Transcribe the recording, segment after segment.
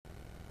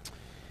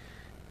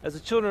As the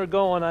children are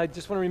going, I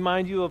just want to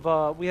remind you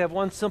of we have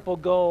one simple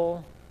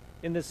goal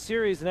in this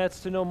series, and that's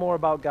to know more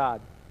about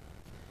God.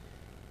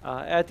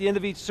 At the end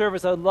of each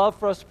service, I'd love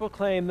for us to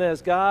proclaim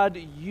this: God,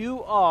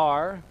 you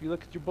are, if you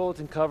look at your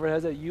bulletin cover, it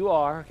has that you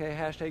are, okay,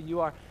 hashtag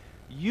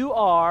you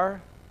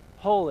are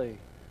holy.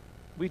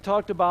 We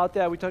talked about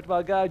that. We talked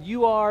about God,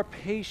 you are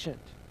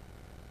patient.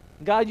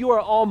 God, you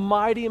are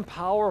almighty and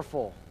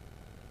powerful.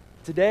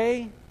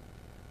 Today,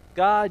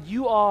 God,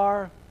 you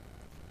are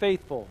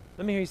faithful.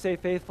 Let me hear you say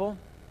faithful.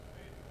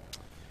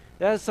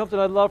 That is something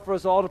I'd love for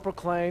us all to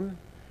proclaim.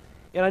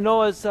 And I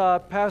know, as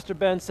Pastor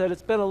Ben said,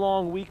 it's been a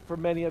long week for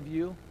many of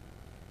you.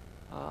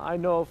 I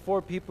know of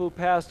 4 people who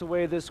passed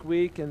away this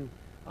week, and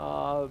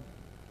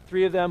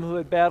 3 of them who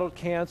had battled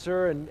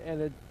cancer,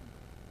 and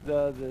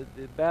the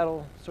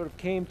battle sort of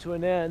came to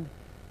an end.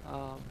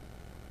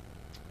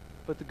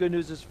 But the good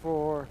news is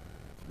for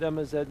them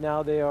is that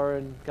now they are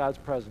in God's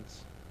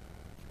presence.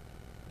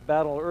 The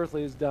battle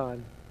earthly is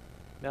done.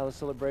 Now the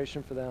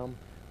celebration for them.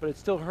 But it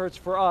still hurts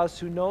for us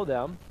who know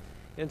them.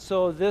 And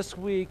so this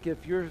week,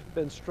 if you've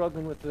been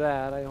struggling with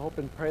that, I hope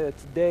and pray that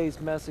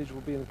today's message will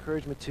be an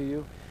encouragement to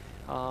you.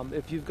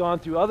 If you've gone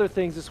through other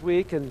things this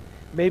week and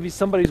maybe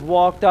somebody's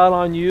walked out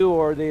on you,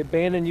 or they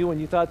abandoned you when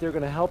you thought they were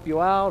going to help you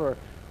out,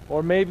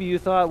 or maybe you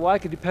thought, well, I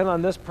could depend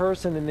on this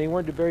person, and they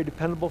weren't very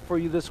dependable for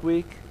you this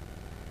week.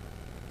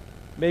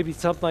 Maybe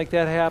something like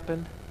that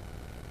happened.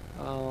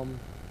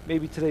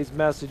 Maybe today's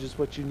message is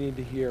what you need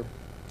to hear.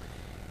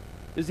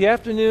 It's the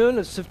afternoon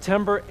of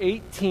September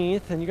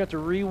 18th, and you're going to have to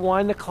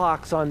rewind the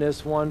clocks on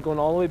this one, going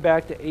all the way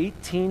back to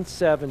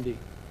 1870.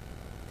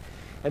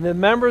 And the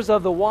members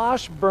of the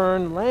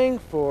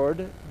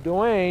Washburn-Langford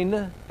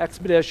Duane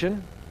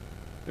expedition,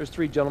 there's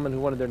 3 gentlemen who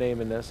wanted their name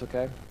in this,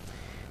 okay?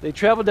 They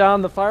traveled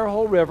down the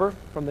Firehole River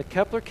from the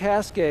Kepler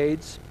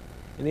Cascades,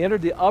 and they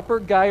entered the upper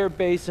Guyer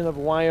Basin of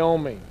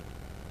Wyoming,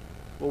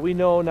 what we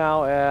know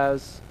now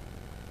as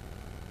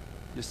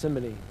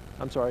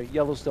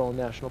Yellowstone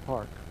National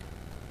Park.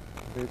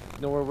 You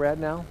know where we're at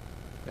now?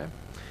 Okay.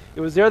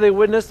 It was there they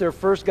witnessed their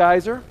first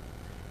geyser,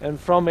 and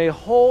from a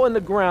hole in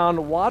the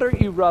ground, water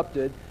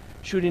erupted,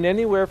 shooting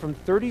anywhere from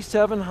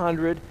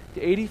 3,700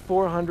 to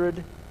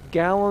 8,400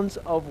 gallons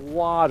of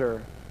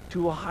water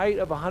to a height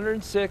of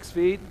 106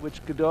 feet,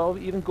 which could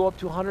even go up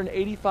to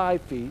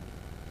 185 feet,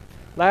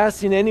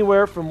 lasting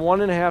anywhere from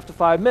 1.5 to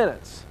 5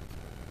 minutes.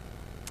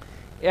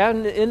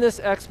 And in this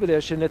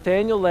expedition,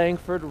 Nathaniel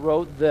Langford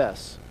wrote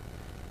this: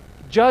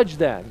 "Judge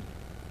then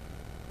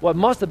what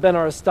must have been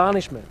our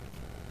astonishment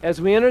as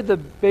we entered the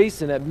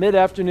basin at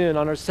mid-afternoon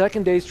on our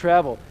second day's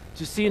travel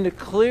to see in the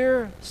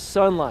clear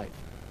sunlight,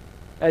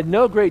 at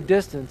no great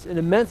distance, an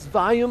immense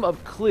volume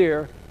of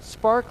clear,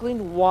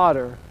 sparkling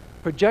water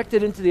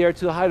projected into the air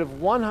to a height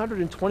of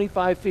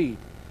 125 feet.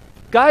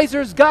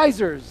 Geysers,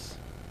 geysers!"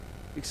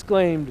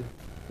 exclaimed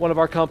one of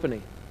our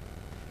company.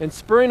 And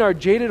spurring our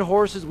jaded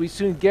horses, we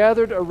soon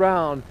gathered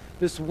around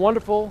this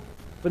wonderful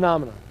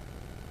phenomenon.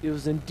 It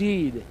was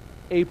indeed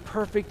a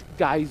perfect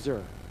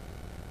geyser.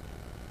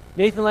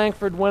 Nathan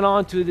Langford went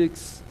on to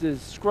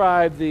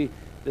describe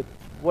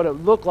what it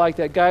looked like,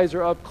 that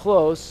geyser up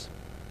close.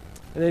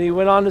 And then he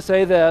went on to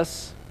say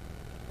this: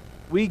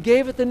 "We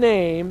gave it the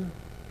name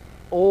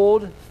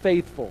Old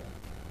Faithful."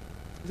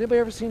 Has anybody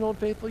ever seen Old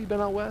Faithful? You been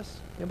out west?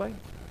 Anybody?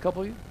 A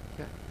couple of you?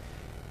 Okay.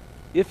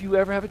 If you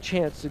ever have a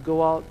chance to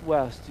go out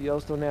west to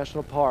Yellowstone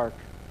National Park,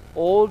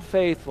 Old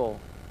Faithful,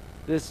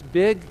 this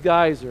big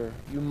geyser,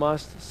 you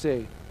must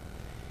see.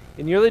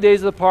 In the early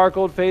days of the park,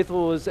 Old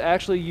Faithful was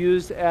actually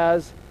used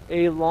as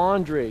a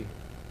laundry,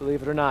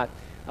 believe it or not.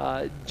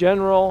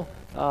 General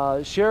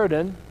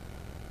Sheridan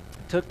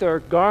took their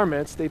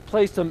garments, they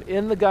placed them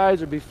in the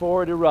geyser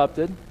before it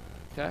erupted,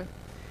 okay?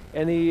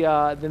 And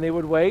then they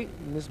would wait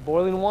in this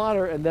boiling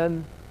water, and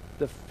then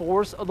the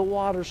force of the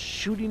water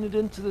shooting it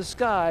into the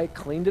sky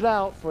cleaned it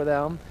out for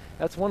them.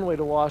 That's one way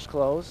to wash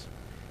clothes.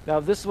 Now,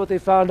 this is what they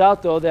found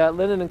out, though, that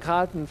linen and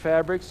cotton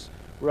fabrics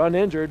were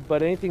uninjured,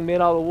 but anything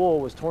made out of wool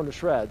was torn to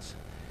shreds.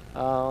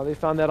 They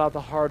found that out the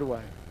hard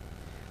way.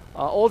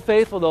 Old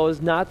Faithful, though,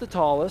 is not the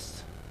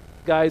tallest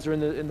geyser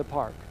in the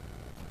park.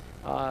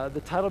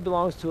 The title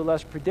belongs to a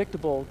less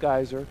predictable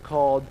geyser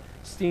called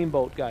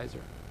Steamboat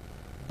Geyser.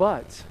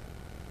 But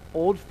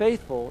Old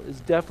Faithful is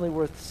definitely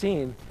worth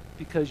seeing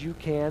because you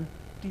can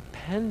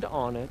depend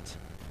on it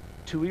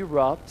to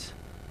erupt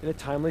in a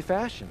timely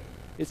fashion.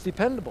 It's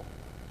dependable.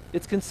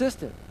 It's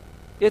consistent.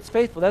 It's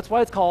faithful. That's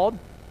why it's called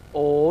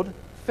Old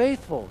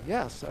Faithful.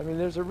 Yes, I mean,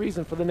 there's a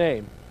reason for the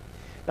name.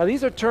 Now,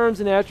 these are terms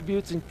and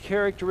attributes and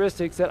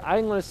characteristics that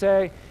I'm going to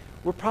say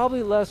were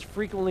probably less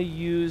frequently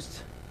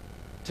used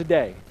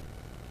today.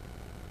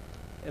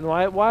 And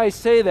why I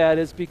say that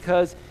is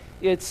because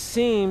it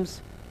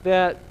seems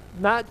that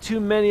not too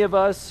many of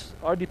us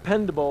are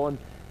dependable, and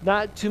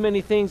not too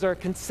many things are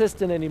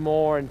consistent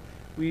anymore, and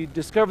we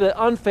discover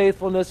that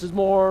unfaithfulness is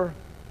more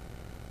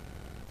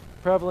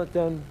prevalent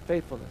than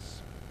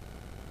faithfulness.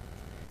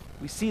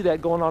 We see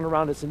that going on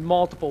around us in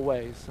multiple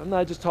ways. I'm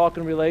not just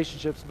talking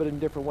relationships, but in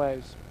different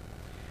ways.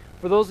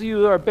 For those of you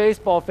who are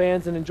baseball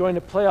fans and enjoying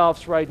the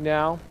playoffs right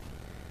now,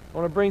 I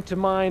want to bring to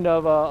mind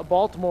of a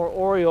Baltimore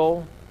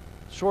Oriole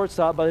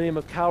shortstop by the name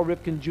of Cal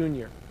Ripken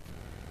Jr.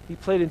 He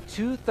played in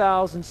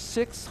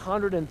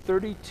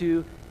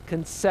 2,632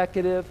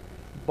 consecutive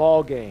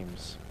ball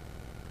games.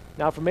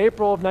 Now, from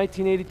April of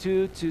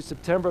 1982 to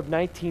September of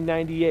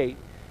 1998,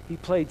 he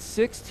played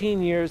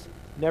 16 years,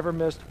 never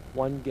missed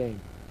one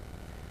game.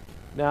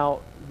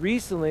 Now,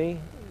 recently,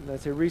 and I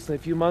say recently, a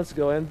few months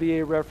ago,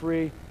 NBA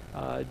referee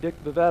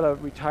Dick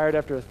Bavetta retired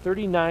after a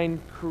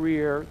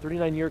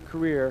 39-year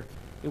career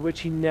in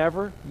which he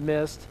never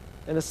missed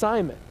an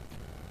assignment.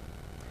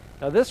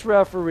 Now, this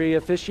referee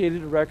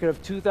officiated a record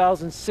of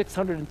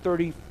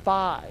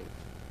 2,635.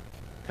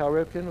 Cal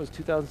Ripken was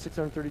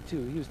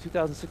 2,632. He was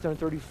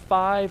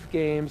 2,635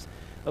 games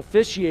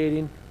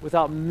officiating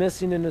without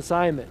missing an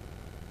assignment.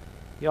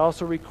 He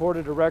also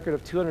recorded a record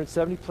of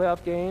 270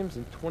 playoff games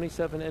and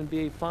 27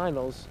 NBA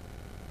finals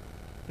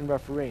in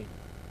refereeing.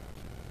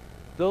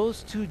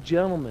 Those two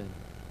gentlemen,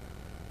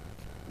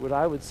 what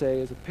I would say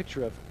is a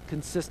picture of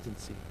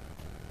consistency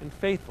and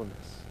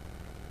faithfulness.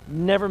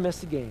 Never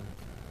missed a game.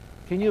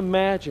 Can you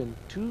imagine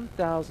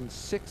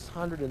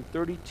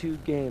 2,632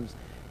 games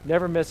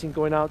never missing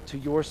going out to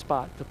your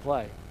spot to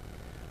play?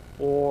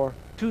 Or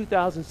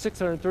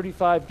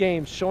 2,635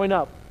 games showing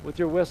up with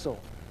your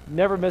whistle,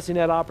 never missing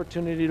that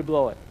opportunity to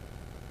blow it.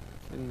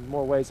 In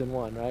more ways than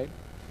one, right?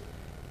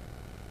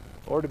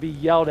 Or to be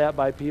yelled at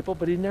by people,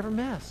 but he never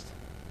missed.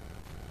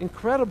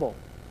 Incredible.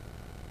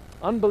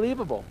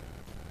 Unbelievable.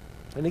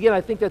 And again, I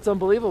think that's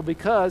unbelievable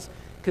because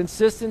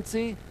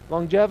consistency,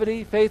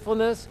 longevity,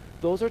 faithfulness,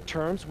 those are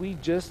terms we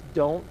just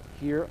don't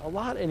hear a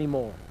lot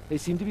anymore. They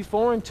seem to be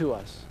foreign to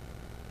us.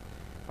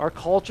 Our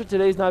culture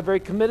today is not very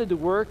committed to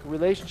work,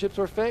 relationships,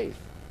 or faith.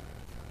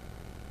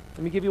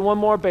 Let me give you one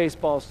more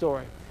baseball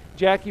story.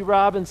 Jackie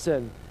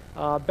Robinson,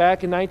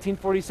 back in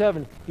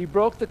 1947, he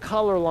broke the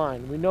color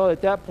line. We know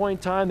at that point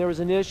in time there was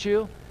an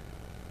issue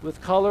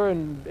with color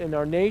in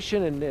our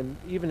nation and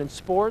even in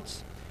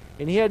sports.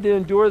 And he had to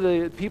endure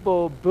the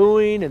people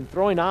booing and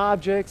throwing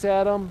objects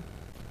at him,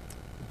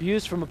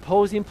 abuse from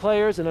opposing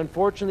players, and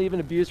unfortunately even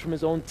abuse from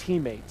his own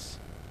teammates.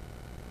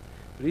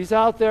 But he's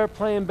out there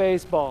playing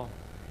baseball,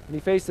 and he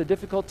faced a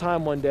difficult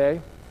time one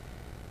day.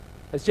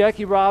 As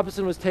Jackie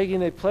Robinson was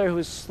taking a player who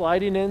was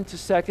sliding into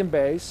second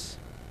base,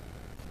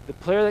 the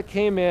player that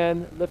came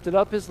in lifted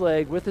up his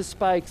leg with his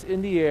spikes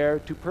in the air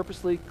to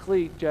purposely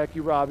cleat Jackie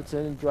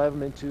Robinson and drive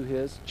him into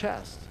his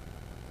chest.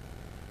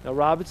 Now,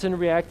 Robinson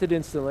reacted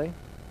instantly,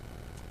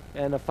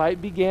 and a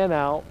fight began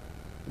out.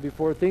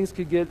 Before things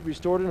could get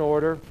restored in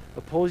order,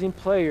 opposing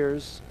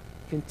players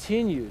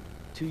continued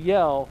to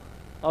yell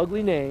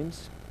ugly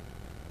names.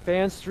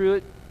 Fans threw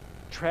it,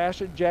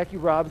 trash at Jackie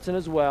Robinson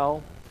as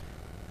well.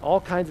 All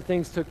kinds of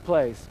things took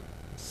place.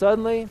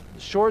 Suddenly,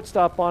 the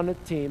shortstop on the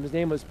team, his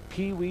name was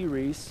Pee Wee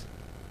Reese,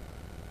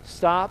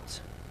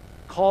 stopped,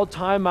 called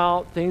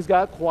timeout, things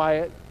got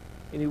quiet,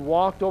 and he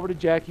walked over to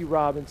Jackie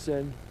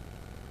Robinson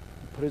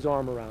and put his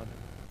arm around him,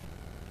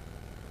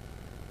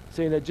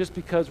 saying that just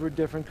because we're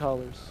different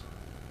colors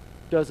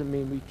doesn't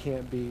mean we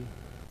can't be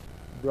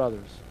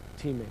brothers,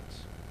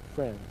 teammates,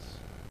 friends.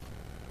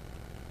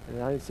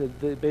 And I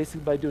said, basically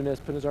by doing this,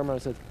 putting his arm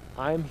around him, I said,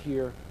 I'm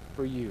here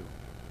for you.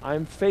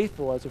 I'm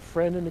faithful as a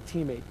friend and a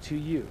teammate to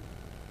you,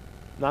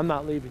 and I'm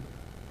not leaving you.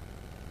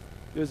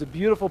 It was a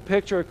beautiful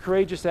picture, a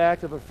courageous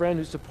act of a friend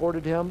who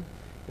supported him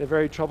in a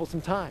very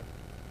troublesome time.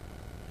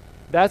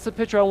 That's the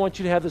picture I want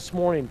you to have this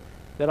morning,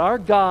 that our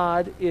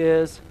God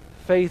is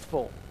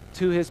faithful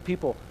to his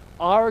people.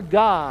 Our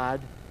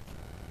God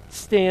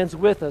stands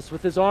with us,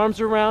 with his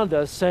arms around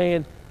us,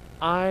 saying,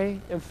 I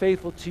am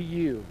faithful to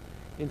you.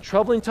 In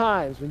troubling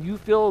times, when you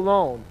feel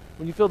alone,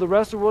 when you feel the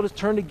rest of the world is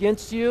turned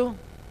against you,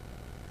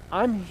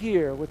 I'm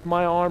here with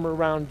my arm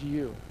around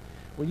you.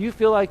 When you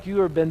feel like you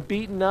have been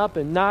beaten up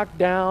and knocked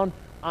down,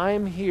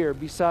 I'm here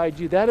beside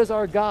you. That is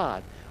our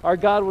God. Our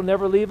God will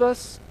never leave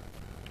us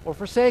or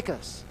forsake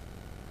us.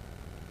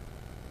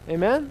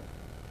 Amen?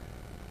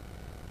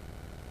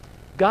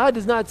 God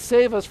does not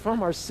save us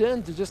from our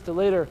sin to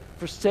later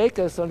forsake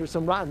us under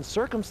some rotten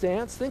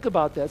circumstance. Think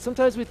about that.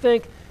 Sometimes we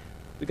think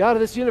the God of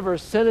this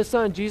universe sent his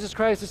son, Jesus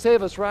Christ, to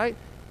save us, right?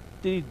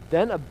 Did he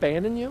then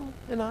abandon you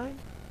and I?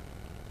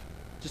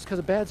 Just because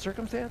of bad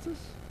circumstances?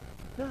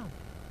 No.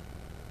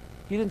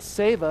 He didn't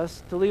save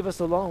us to leave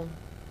us alone.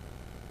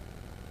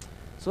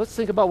 So let's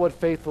think about what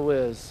faithful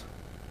is.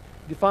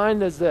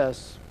 Defined as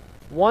this: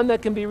 one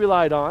that can be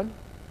relied on,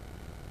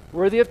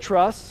 worthy of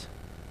trust,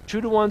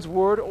 true to one's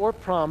word or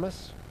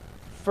promise,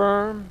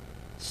 firm,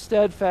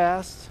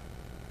 steadfast,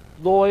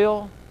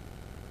 loyal,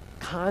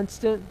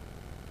 constant.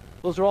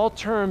 Those are all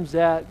terms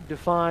that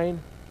define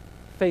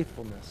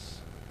faithfulness.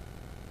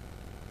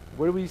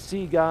 Where do we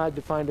see God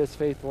defined as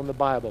faithful in the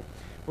Bible?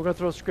 We're going to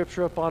throw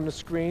scripture up on the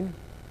screen.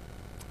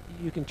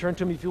 You can turn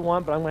to me if you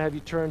want, but I'm going to have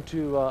you turn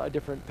to a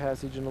different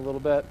passage in a little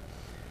bit.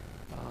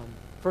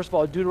 First of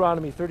all,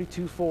 Deuteronomy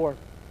 32:4.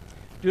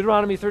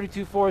 Deuteronomy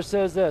 32:4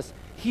 says this: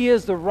 He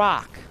is the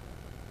rock.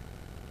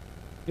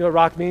 You know what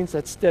rock means?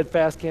 That's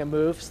steadfast, can't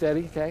move,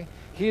 steady, okay?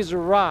 He is a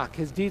rock.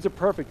 His deeds are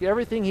perfect.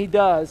 Everything he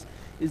does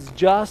is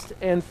just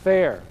and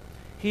fair.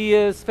 He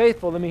is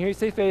faithful. Let me hear you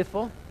say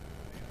faithful.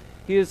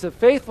 He is a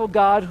faithful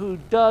God who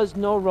does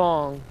no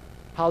wrong.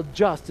 How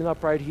just and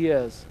upright he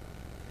is.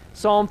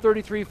 Psalm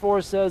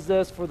 33:4 says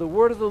this, "For the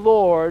word of the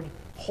Lord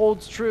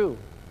holds true,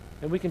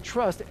 and we can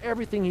trust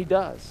everything he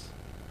does."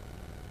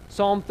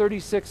 Psalm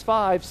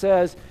 36:5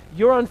 says,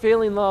 "Your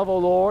unfailing love, O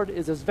Lord,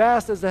 is as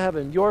vast as the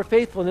heaven. Your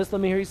faithfulness,"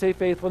 let me hear you say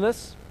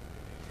faithfulness,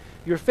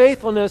 "your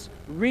faithfulness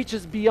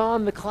reaches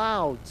beyond the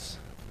clouds."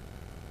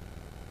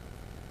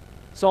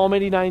 Psalm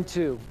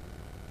 89:2,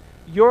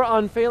 "Your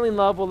unfailing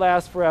love will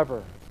last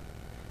forever."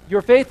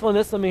 Your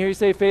faithfulness, let me hear you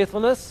say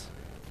faithfulness,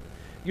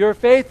 your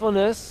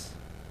faithfulness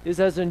is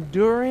as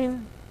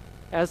enduring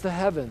as the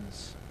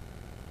heavens.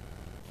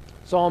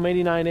 Psalm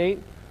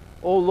 89:8,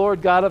 "O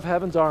Lord God of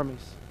heaven's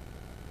armies,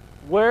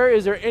 where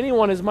is there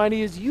anyone as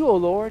mighty as you, O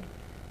Lord?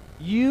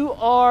 You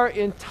are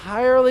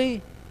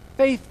entirely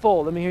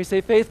faithful." Let me hear you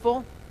say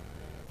faithful.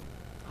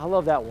 I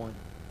love that one.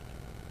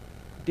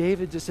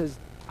 David just says,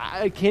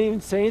 I can't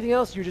even say anything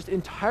else. You're just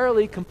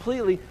entirely,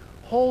 completely,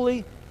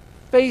 wholly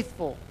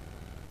faithful.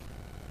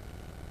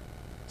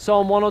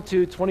 Psalm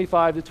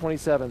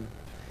 102:25-27.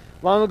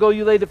 "Long ago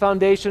you laid the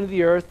foundation of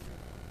the earth.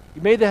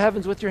 You made the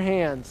heavens with your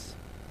hands.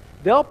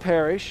 They'll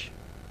perish,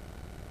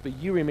 but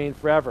you remain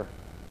forever.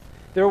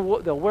 They'll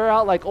wear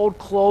out like old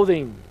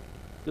clothing.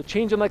 You'll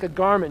change them like a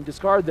garment and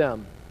discard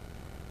them.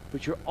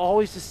 But you're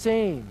always the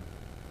same.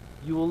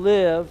 You will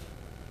live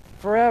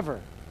forever."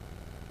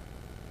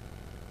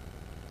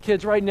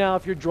 Kids, right now,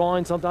 if you're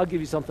drawing something, I'll give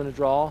you something to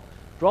draw.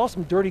 Draw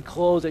some dirty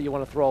clothes that you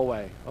want to throw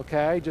away,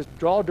 okay? Just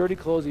draw dirty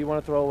clothes that you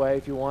want to throw away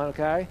if you want,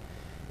 okay?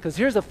 Because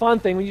here's the fun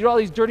thing. When you draw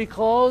these dirty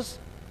clothes,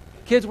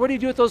 kids, what do you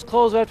do with those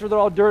clothes after they're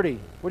all dirty?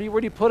 Where do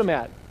you put them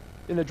at?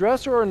 In the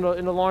dresser or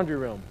in the laundry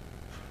room?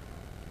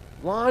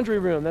 Laundry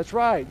room, that's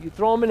right. You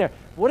throw them in there.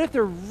 What if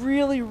they're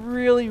really,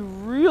 really,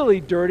 really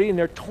dirty and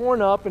they're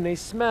torn up and they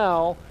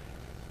smell?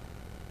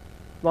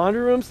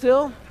 Laundry room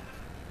still?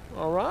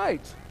 All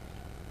right.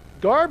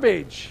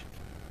 Garbage.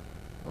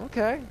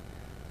 Okay.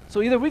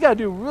 So either we got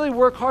to really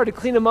work hard to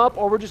clean them up,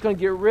 or we're just going to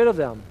get rid of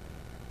them.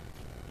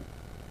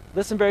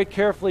 Listen very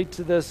carefully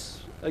to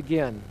this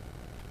again.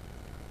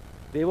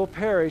 They will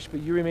perish, but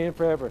you remain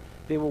forever.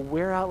 They will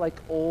wear out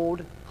like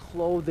old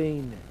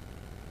clothing,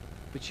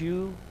 but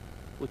you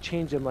will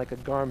change them like a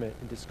garment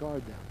and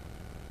discard them.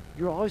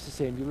 You're always the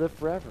same. You live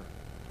forever.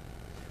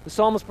 The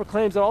psalmist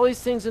proclaims that all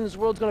these things in this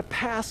world is going to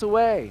pass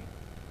away.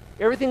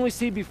 Everything we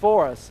see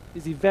before us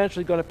is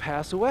eventually going to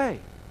pass away,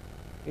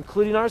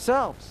 including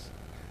ourselves.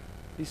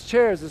 These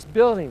chairs, this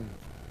building,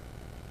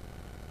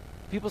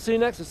 people sitting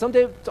next to us.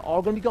 Someday it's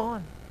all going to be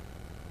gone.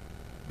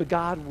 But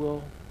God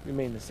will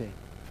remain the same.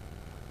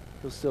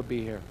 He'll still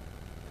be here.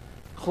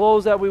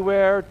 Clothes that we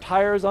wear,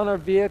 tires on our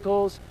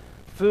vehicles,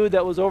 food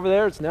that was over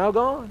there, it's now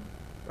gone,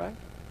 right?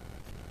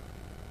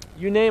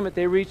 You name it,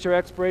 they reach their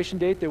expiration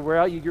date, they wear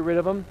out, you get rid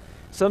of them.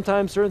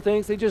 Sometimes certain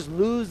things, they just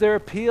lose their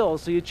appeal,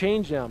 so you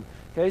change them.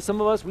 Okay,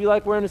 some of us, we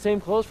like wearing the same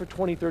clothes for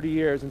 20, 30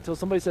 years until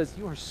somebody says,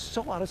 "You are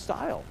so out of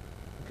style."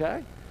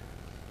 Okay?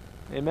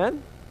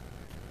 Amen?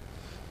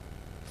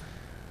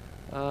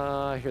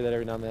 I hear that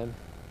every now and then.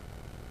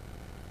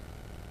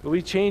 But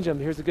we change them.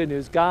 Here's the good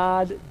news.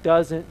 God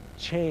doesn't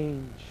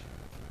change.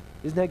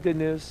 Isn't that good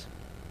news?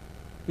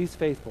 He's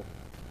faithful.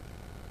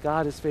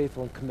 God is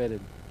faithful and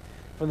committed.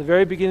 From the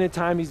very beginning of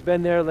time, he's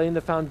been there laying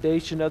the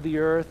foundation of the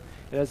earth.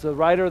 And as the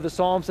writer of the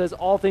psalm says,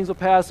 all things will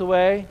pass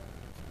away,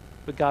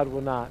 but God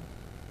will not.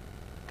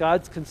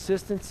 God's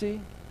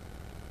consistency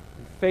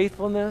and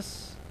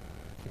faithfulness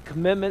and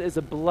commitment is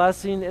a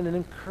blessing and an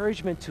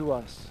encouragement to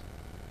us.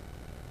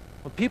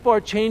 When people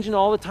are changing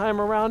all the time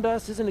around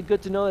us, isn't it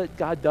good to know that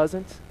God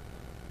doesn't?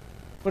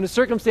 When the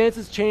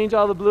circumstances change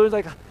out of the blue, it's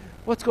like,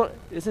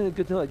 isn't it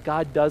good to know that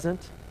God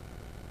doesn't?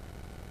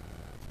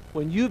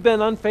 When you've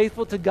been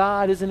unfaithful to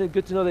God, isn't it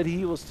good to know that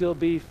he will still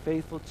be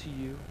faithful to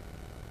you?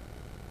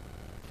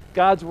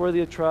 God's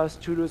worthy of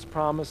trust, true to his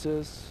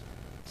promises,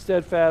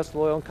 steadfast,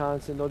 loyal, and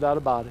constant, no doubt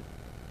about it.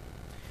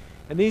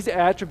 And these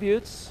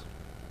attributes,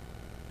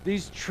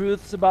 these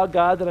truths about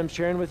God that I'm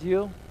sharing with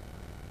you,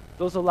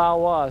 those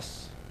allow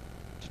us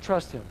to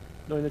trust him,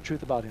 knowing the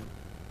truth about him.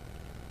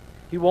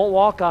 He won't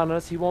walk on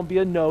us. He won't be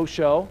a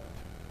no-show.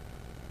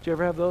 Did you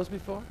ever have those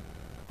before?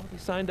 Oh, they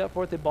signed up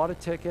for it, they bought a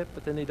ticket,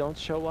 but then they don't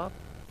show up.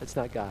 That's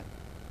not God.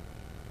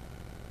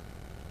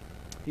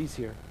 He's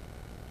here.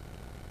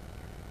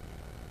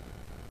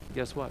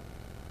 Guess what?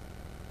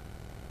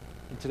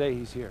 And today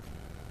he's here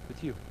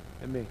with you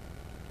and me.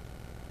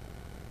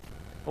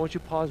 I want you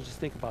to pause and just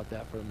think about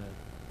that for a minute.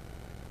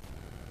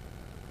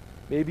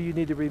 Maybe you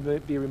need to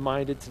be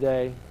reminded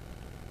today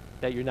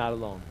that you're not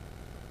alone.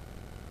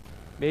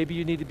 Maybe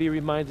you need to be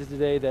reminded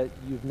today that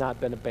you've not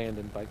been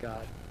abandoned by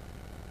God.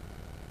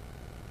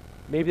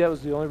 Maybe that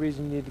was the only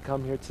reason you needed to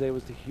come here today,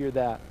 was to hear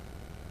that.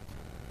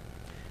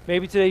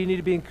 Maybe today you need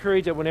to be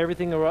encouraged that when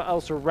everything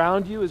else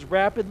around you is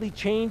rapidly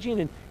changing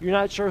and you're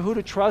not sure who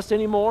to trust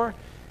anymore,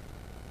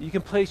 you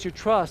can place your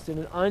trust in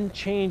an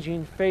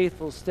unchanging,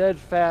 faithful,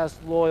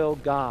 steadfast, loyal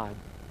God.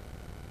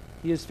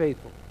 He is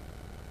faithful.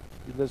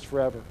 He lives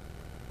forever.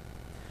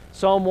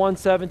 Psalm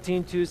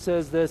 117:2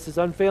 says this, His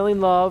unfailing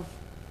love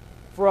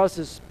for us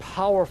is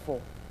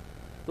powerful.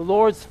 The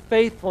Lord's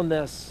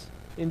faithfulness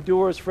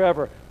endures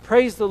forever.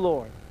 Praise the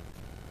Lord.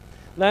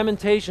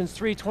 Lamentations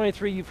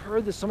 3:23, you've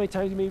heard this so many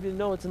times you maybe didn't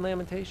know it's in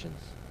Lamentations.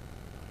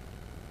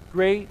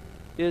 Great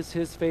is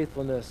His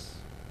faithfulness.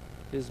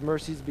 His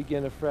mercies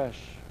begin afresh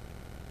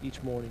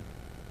each morning.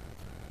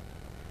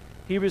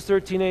 Hebrews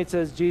 13:8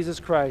 says, Jesus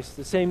Christ,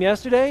 the same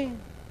yesterday,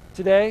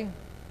 today,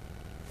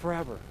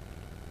 forever.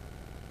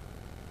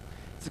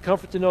 It's a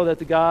comfort to know that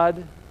the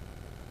God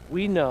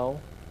we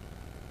know,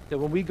 that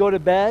when we go to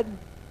bed,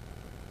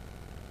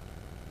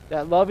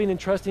 that loving and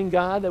trusting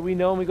God that we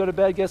know when we go to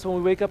bed, guess when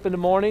we wake up in the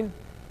morning,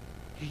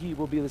 He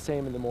will be the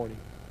same in the morning.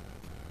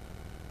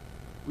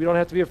 We don't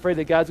have to be afraid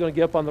that God's going to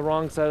get up on the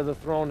wrong side of the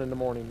throne in the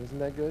morning. Isn't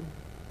that good?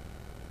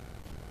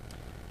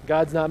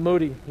 God's not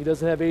moody. He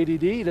doesn't have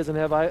ADD. He doesn't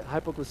have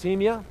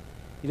hypoglycemia.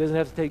 He doesn't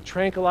have to take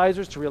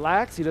tranquilizers to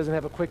relax. He doesn't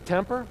have a quick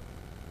temper.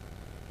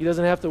 He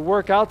doesn't have to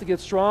work out to get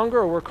stronger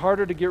or work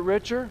harder to get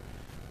richer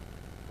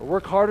or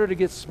work harder to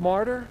get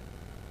smarter.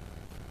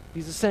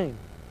 He's the same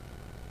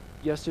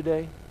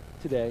yesterday,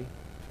 today,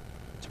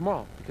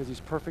 tomorrow, because He's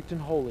perfect and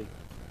holy,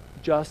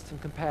 just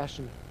and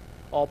compassionate,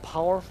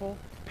 all-powerful,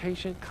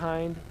 patient,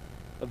 kind,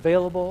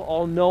 available,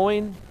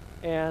 all-knowing,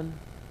 and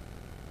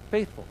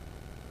faithful.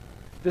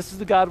 This is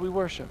the God we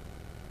worship.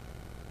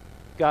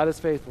 God is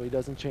faithful. He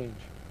doesn't change.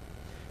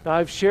 Now,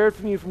 I've shared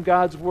from you from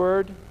God's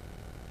Word.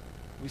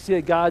 We see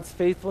that God's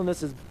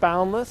faithfulness is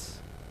boundless.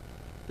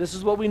 This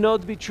is what we know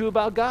to be true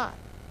about God.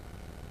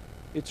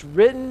 It's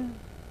written.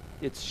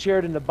 It's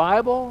shared in the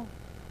Bible.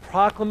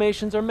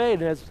 Proclamations are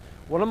made. And as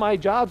one of my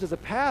jobs as a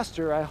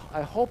pastor,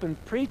 I hope in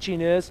preaching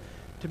is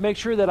to make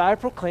sure that I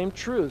proclaim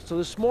truth. So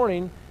this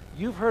morning,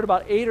 you've heard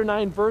about 8 or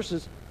 9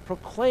 verses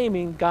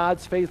proclaiming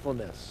God's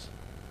faithfulness.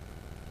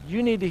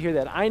 You need to hear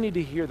that. I need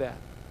to hear that.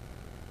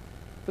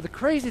 But the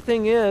crazy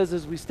thing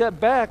is we step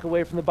back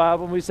away from the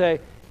Bible and we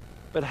say,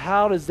 but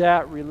how does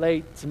that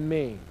relate to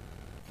me?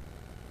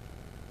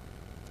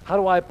 How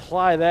do I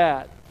apply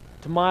that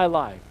to my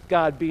life,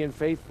 God being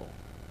faithful?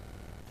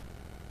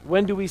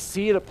 When do we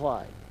see it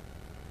applied?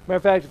 Matter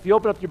of fact, if you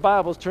open up your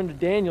Bibles, turn to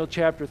Daniel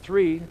chapter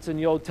 3. It's in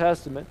the Old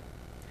Testament.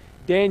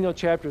 Daniel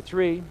chapter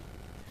 3.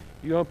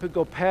 You're going to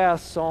go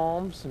past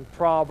Psalms and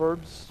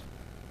Proverbs.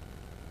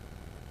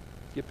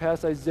 Get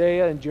past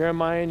Isaiah and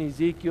Jeremiah and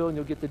Ezekiel, and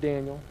you'll get to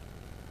Daniel.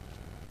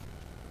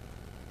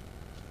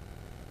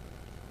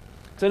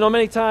 So I know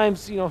many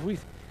times,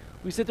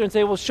 we sit there and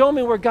say, well, show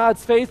me where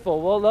God's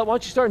faithful. Well, why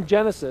don't you start in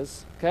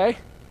Genesis, okay?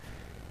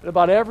 And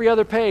about every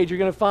other page, you're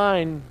going to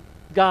find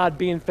God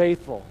being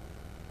faithful.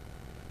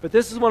 But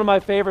this is one of my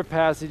favorite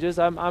passages.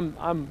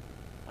 I'm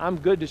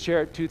good to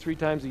share it 2-3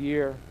 times a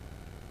year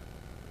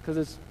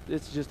because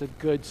it's just a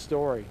good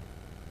story.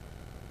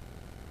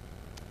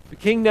 The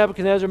King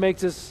Nebuchadnezzar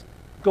makes this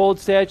gold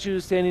statue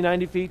standing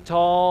 90 feet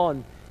tall,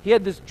 and he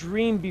had this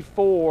dream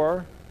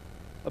before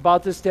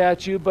about this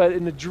statue, but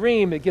in the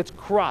dream it gets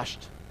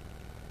crushed.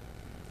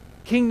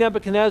 King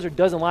Nebuchadnezzar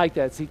doesn't like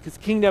that, see, because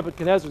King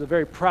Nebuchadnezzar is a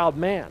very proud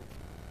man.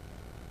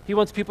 He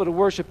wants people to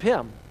worship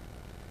him.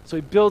 So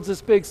he builds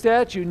this big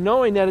statue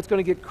knowing that it's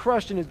going to get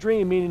crushed in his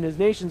dream, meaning his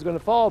nation's going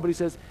to fall, but he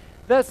says,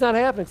 that's not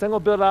happening because I'm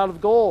going to build it out of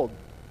gold.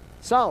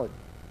 Solid.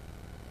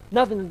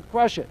 Nothing can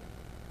crush it.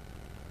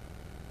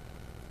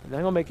 And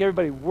I'm going to make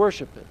everybody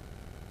worship it.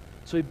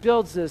 So he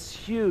builds this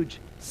huge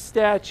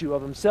statue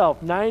of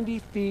himself, 90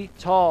 feet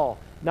tall,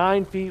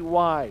 9 feet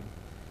wide,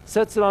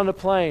 sets it on a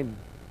plain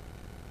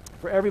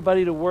for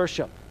everybody to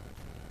worship.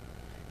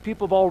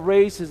 People of all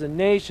races and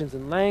nations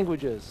and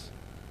languages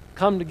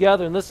come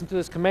together and listen to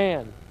this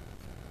command.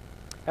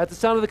 At the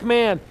sound of the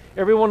command,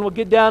 everyone will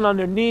get down on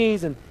their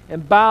knees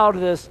and bow to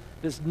this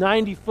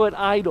 90-foot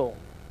idol.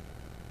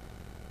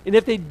 And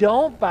if they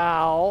don't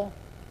bow,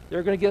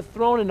 they're going to get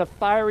thrown in a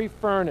fiery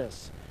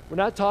furnace. We're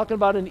not talking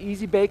about an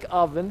easy bake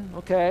oven,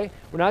 okay?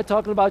 We're not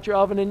talking about your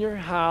oven in your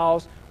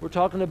house. We're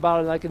talking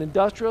about like an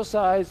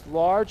industrial-sized,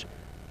 large,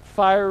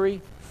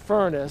 fiery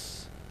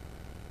furnace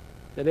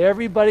that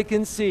everybody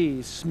can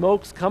see.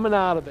 Smoke's coming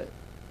out of it.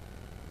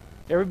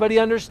 Everybody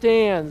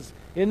understands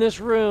in this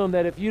room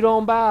that if you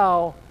don't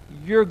bow,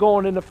 you're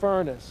going in the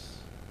furnace.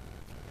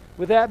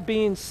 With that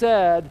being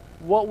said,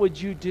 what would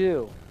you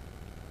do?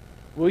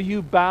 Will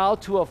you bow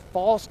to a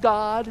false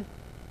god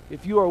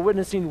if you are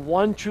witnessing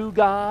one true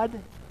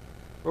God?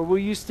 Or will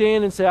you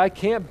stand and say, I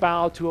can't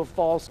bow to a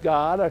false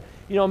god?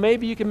 Or,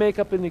 maybe you can make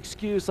up an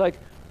excuse like,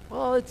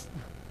 well,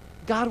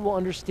 God will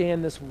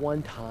understand this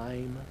one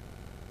time.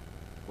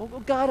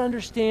 Well, God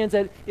understands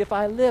that if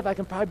I live, I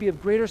can probably be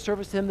of greater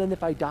service to Him than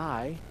if I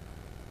die.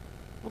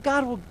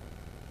 Well,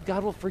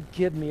 God will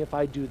forgive me if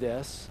I do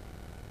this.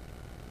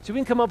 So we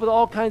can come up with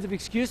all kinds of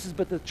excuses,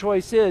 but the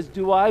choice is,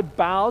 do I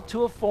bow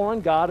to a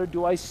foreign god or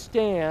do I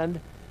stand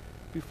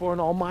before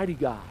an almighty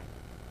God?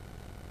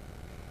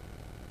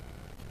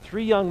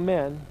 3 young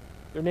men,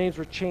 their names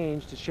were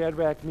changed to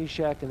Shadrach,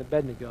 Meshach, and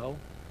Abednego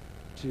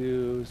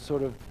to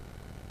sort of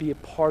be a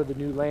part of the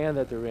new land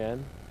that they're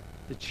in.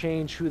 to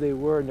change who they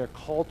were in their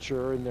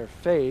culture and their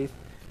faith,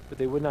 but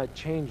they would not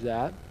change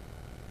that.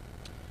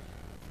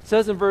 It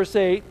says in verse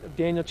 8 of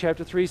Daniel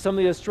chapter 3, some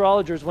of the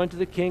astrologers went to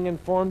the king and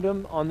informed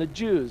him on the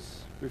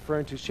Jews,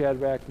 referring to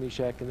Shadrach,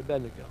 Meshach, and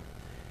Abednego.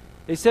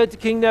 They said to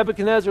King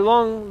Nebuchadnezzar,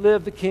 long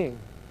live the king.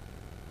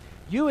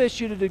 You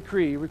issued a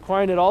decree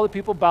requiring that all the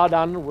people bow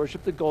down and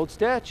worship the gold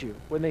statue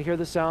when they hear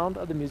the sound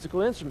of the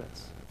musical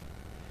instruments.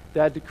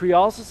 That decree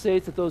also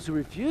states that those who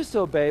refuse to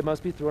obey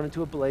must be thrown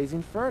into a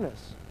blazing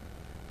furnace.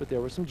 But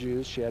there were some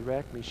Jews,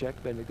 Shadrach, Meshach,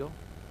 Abednego,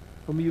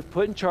 whom you've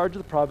put in charge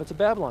of the province of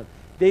Babylon.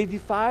 They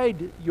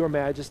defied your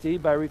majesty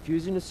by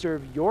refusing to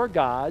serve your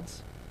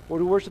gods or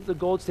to worship the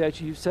gold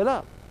statue you've set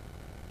up.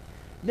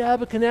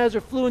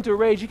 Nebuchadnezzar flew into a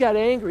rage. He got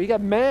angry. He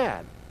got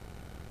mad.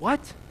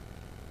 What?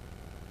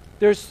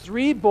 There's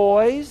 3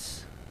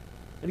 boys,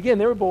 and again,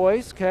 they were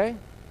boys, okay?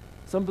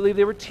 Some believe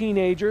they were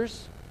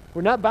teenagers.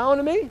 We're not bowing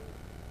to me?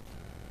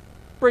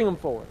 Bring them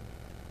forward.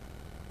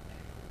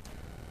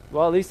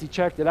 Well, at least he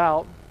checked it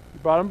out. He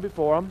brought them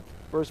before him.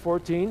 Verse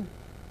 14.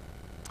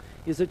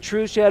 Is it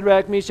true,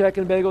 Shadrach, Meshach,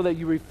 and Abednego, that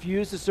you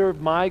refuse to serve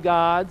my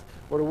gods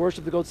or to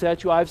worship the gold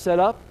statue I've set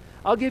up?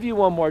 I'll give you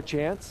one more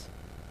chance.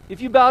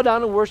 If you bow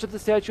down and worship the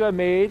statue I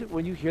made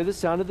when you hear the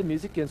sound of the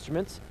music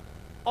instruments,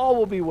 all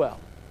will be well.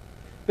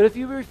 But if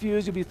you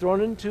refuse, you'll be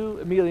thrown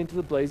immediately into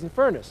the blazing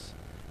furnace.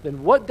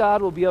 Then what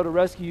God will be able to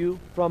rescue you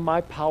from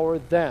my power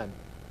then?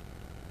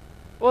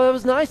 Well, that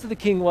was nice of the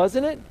king,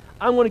 wasn't it?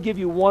 I'm going to give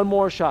you one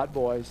more shot,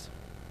 boys.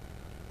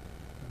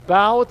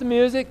 Bow with the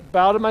music,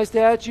 bow to my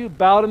statue,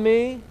 bow to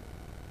me,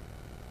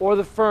 or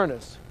the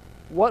furnace.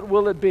 What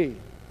will it be?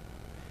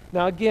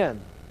 Now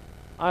again,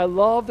 I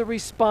love the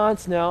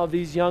response now of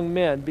these young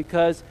men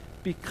because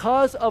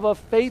of a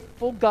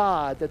faithful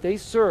God that they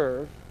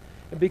serve,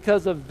 and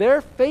because of their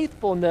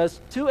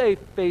faithfulness to a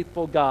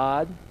faithful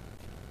God,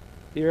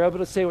 they're able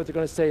to say what they're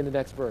going to say in the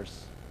next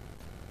verse.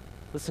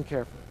 Listen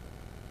carefully.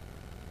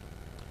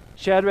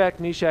 Shadrach,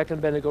 Meshach, and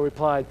Abednego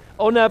replied,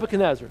 O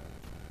Nebuchadnezzar,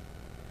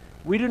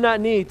 we do not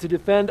need to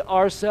defend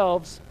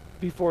ourselves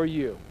before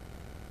you.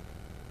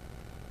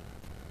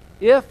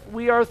 If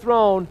we are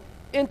thrown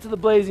into the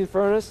blazing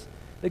furnace,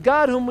 the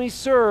God whom we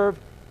serve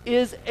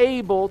is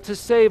able to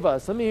save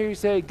us. Let me hear you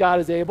say, God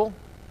is able.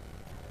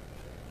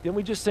 Didn't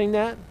we just sing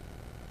that?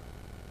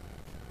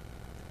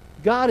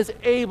 God is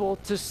able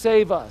to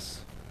save us.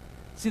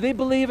 See, they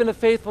believe in a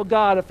faithful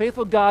God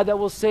that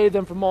will save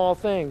them from all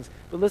things.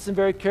 But listen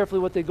very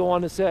carefully what they go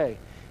on to say.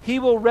 He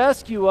will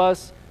rescue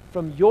us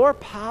from your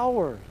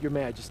power, your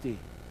majesty.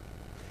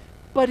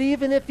 But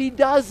even if he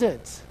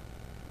doesn't,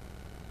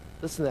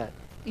 listen to that,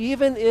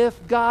 even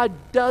if God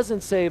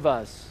doesn't save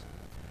us,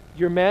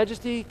 your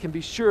majesty can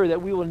be sure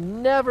that we will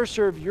never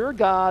serve your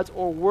gods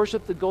or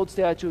worship the gold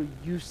statue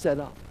you set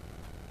up.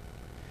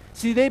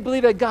 See, they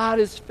believe that God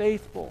is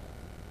faithful.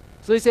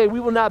 So they say, we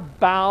will not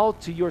bow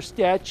to your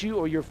statue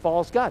or your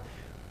false god.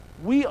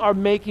 We are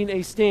making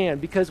a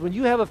stand because when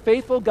you have a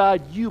faithful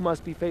God, you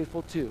must be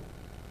faithful too.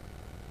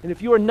 And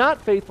if you are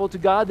not faithful to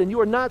God, then you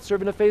are not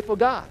serving a faithful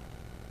God.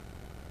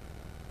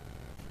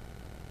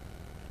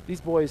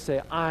 These boys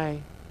say, I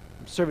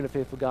am serving a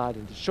faithful God,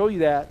 and to show you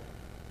that,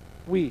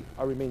 we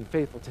are remaining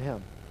faithful to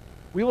him.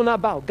 We will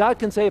not bow. God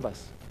can save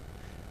us.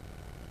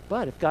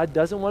 But if God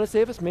doesn't want to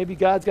save us, maybe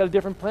God's got a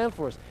different plan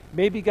for us.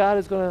 Maybe God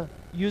is going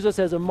to use us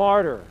as a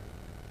martyr.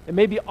 And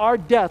maybe our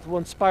death will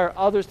inspire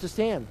others to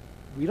stand.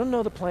 We don't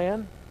know the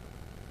plan.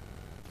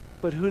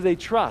 But who do they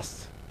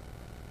trust?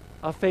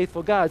 A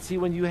faithful God. See,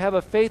 when you have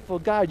a faithful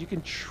God, you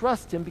can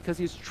trust him because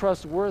he's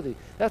trustworthy.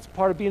 That's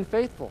part of being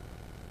faithful.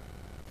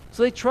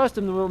 So they trust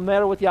him no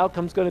matter what the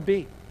outcome's going to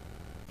be.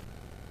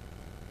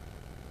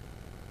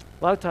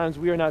 A lot of times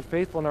we are not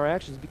faithful in our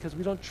actions because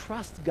we don't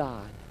trust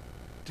God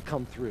to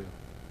come through.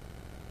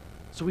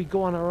 So we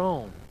go on our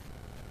own.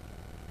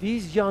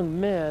 These young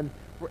men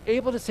were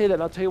able to say that,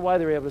 and I'll tell you why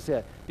they were able to say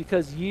that.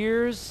 Because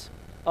years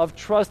of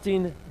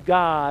trusting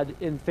God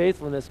in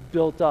faithfulness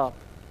built up.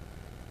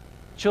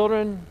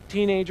 Children,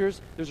 teenagers,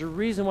 there's a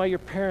reason why your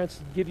parents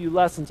give you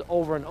lessons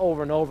over and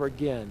over and over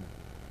again.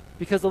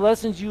 Because the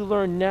lessons you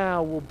learn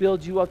now will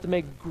build you up to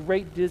make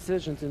great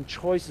decisions and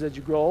choices as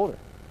you grow older.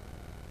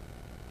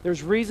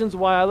 There's reasons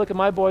why I look at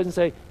my boys and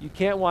say, you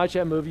can't watch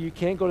that movie, you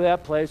can't go to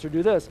that place or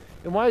do this.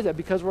 And why is that?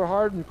 Because we're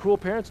hard and cruel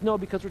parents? No,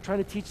 because we're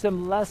trying to teach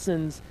them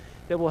lessons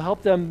that will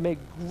help them make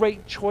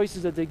great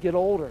choices as they get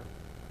older.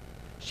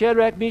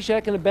 Shadrach,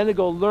 Meshach, and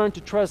Abednego learned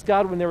to trust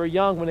God when they were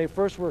young, when they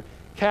first were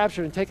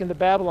captured and taken to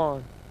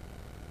Babylon.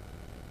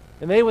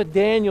 And they with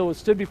Daniel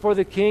stood before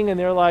the king and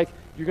they're like,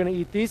 you're going to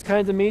eat these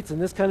kinds of meats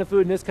and this kind of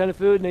food and this kind of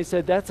food. And they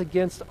said, that's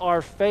against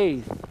our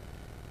faith.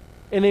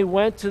 And they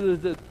went to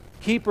the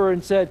keeper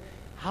and said,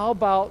 how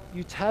about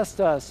you test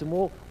us? And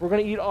we're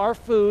going to eat our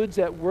foods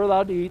that we're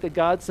allowed to eat, that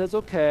God says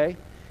okay.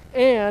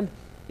 And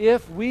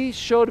if we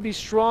show to be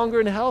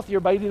stronger and healthier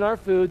by eating our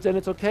foods, then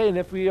it's okay. And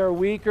if we are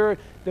weaker,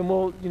 then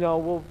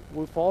we'll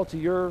fall to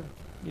your,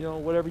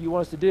 whatever you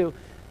want us to do.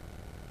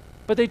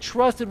 But they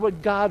trusted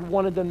what God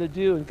wanted them to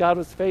do, and God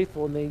was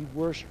faithful, and they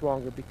were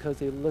stronger because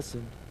they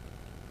listened.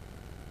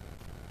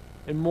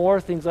 And more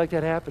things like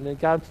that happened, and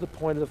it got them to the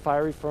point of the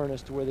fiery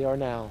furnace to where they are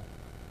now.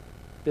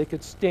 They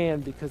could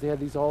stand because they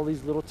had all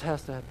these little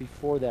tests that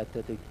before that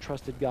they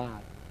trusted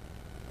God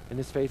and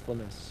His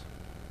faithfulness.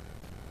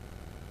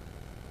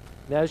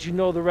 And as you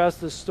know the rest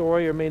of the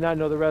story, or may not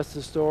know the rest of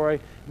the story,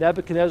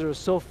 Nebuchadnezzar was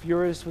so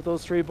furious with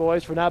those three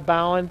boys for not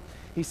bowing.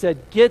 He said,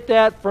 "Get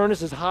that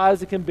furnace as high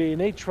as it can be."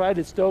 And they tried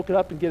to stoke it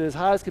up and get it as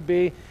high as it could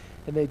be.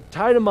 And they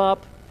tied him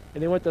up,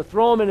 and they went to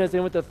throw him in. As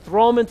they went to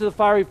throw him into the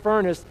fiery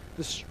furnace,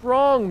 the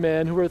strong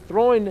men who were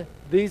throwing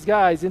these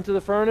guys into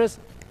the furnace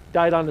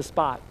died on the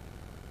spot.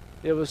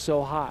 It was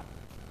so hot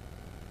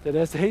that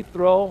as they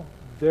throw,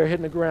 they're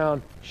hitting the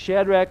ground.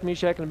 Shadrach,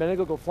 Meshach, and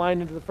Abednego go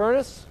flying into the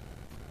furnace.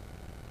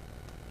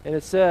 And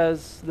it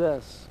says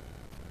this: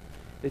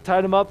 they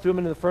tied him up, threw him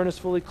into the furnace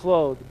fully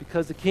clothed.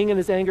 Because the king in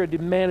his anger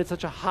demanded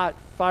such a hot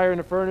fire in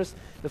the furnace,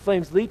 the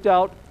flames leaped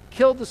out,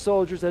 killed the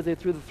soldiers as they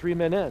threw the three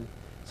men in.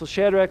 So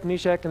Shadrach,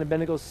 Meshach, and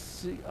Abednego,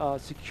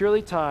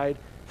 securely tied,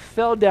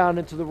 fell down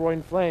into the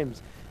roaring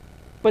flames.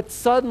 But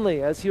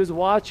suddenly, as he was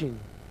watching,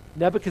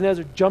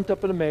 Nebuchadnezzar jumped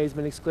up in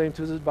amazement and exclaimed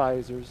to his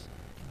advisors,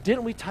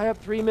 "Didn't we tie up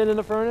three men in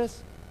the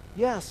furnace?"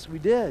 "Yes, we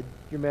did,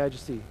 Your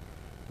Majesty."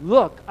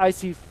 "Look, I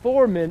see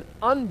four men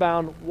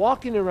unbound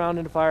walking around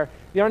in the fire.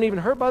 They aren't even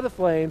hurt by the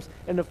flames,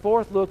 and the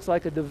fourth looks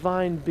like a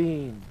divine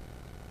being."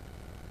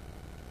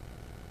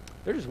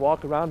 They're just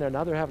walking around there.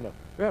 Now they're having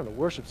a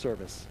worship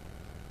service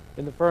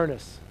in the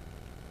furnace.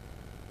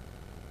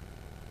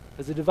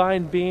 As a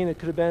divine being, it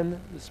could have been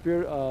the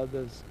spirit,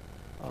 the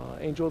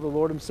angel of the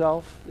Lord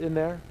Himself in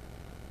there.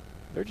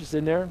 They're just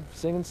in there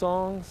singing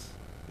songs.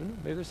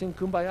 Maybe they're singing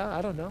Kumbaya.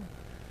 I don't know.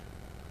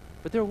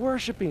 But they're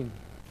worshiping.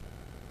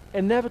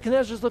 And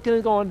Nebuchadnezzar's looking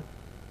and going,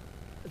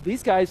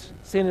 these guys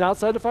standing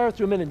outside the fire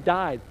threw them in and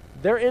died.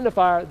 They're in the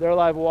fire. They're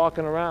alive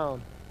walking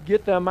around.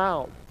 Get them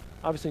out.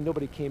 Obviously,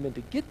 nobody came in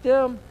to get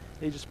them.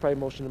 They just probably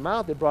motioned them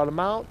out. They brought them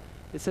out.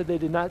 It said they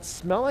did not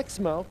smell like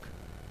smoke.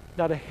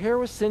 Not a hair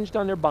was singed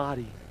on their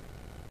body.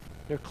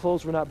 Their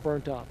clothes were not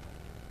burnt up.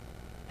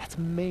 That's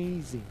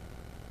amazing.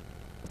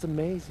 That's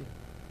amazing.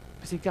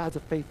 You see, God's a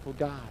faithful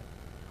God.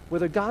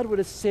 Whether God would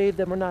have saved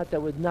them or not,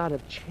 that would not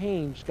have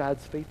changed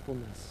God's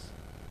faithfulness.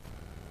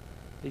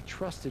 They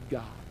trusted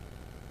God.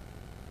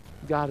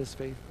 God is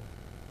faithful.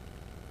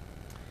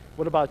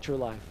 What about your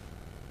life?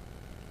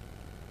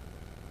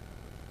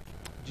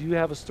 Do you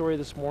have a story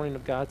this morning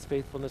of God's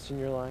faithfulness in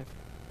your life?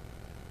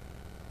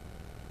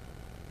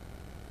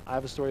 I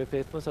have a story of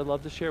faithfulness I'd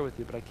love to share with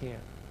you, but I can't.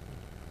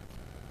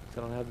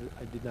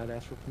 I did not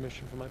ask for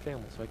permission from my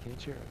family, so I can't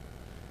share it.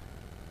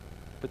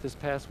 But this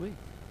past week,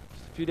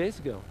 just a few days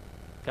ago,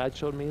 God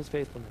showed me His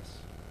faithfulness.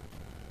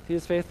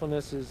 His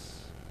faithfulness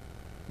is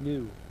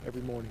new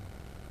every morning.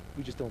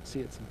 We just don't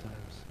see it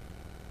sometimes.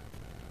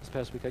 This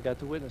past week I got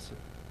to witness it.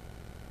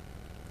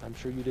 I'm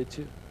sure you did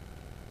too.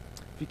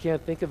 If you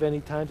can't think of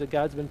any times that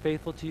God's been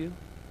faithful to you,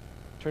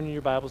 turn in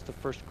your Bibles to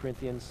 1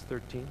 Corinthians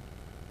 10.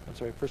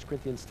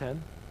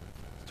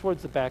 It's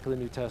towards the back of the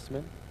New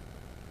Testament.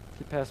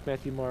 Get past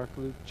Matthew, Mark,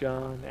 Luke,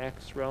 John,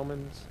 Acts,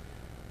 Romans.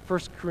 1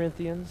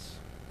 Corinthians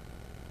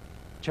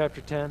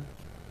chapter 10.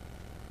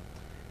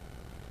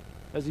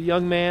 As a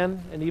young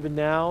man, and even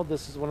now,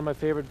 this is one of my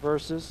favorite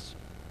verses.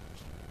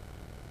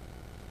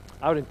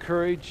 I would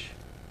encourage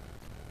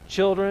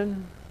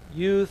children,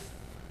 youth,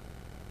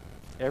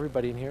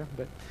 everybody in here,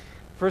 but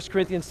 1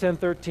 Corinthians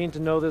 10:13 to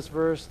know this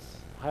verse,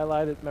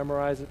 highlight it,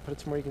 memorize it, put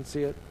it somewhere you can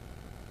see it.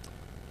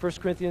 1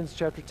 Corinthians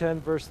chapter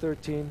 10, verse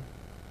 13.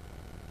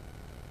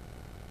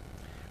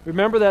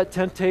 Remember that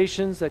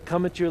temptations that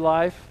come into your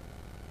life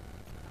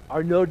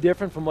are no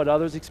different from what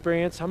others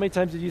experience. How many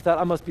times have you thought,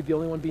 I must be the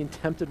only one being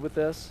tempted with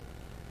this?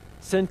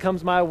 Sin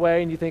comes my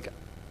way, and you think,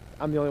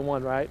 I'm the only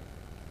one, right?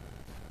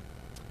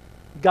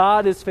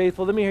 God is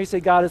faithful. Let me hear you say,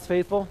 God is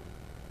faithful.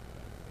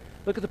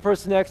 Look at the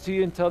person next to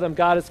you and tell them,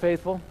 God is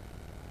faithful.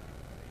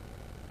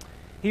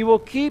 He will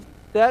keep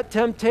that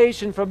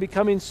temptation from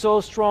becoming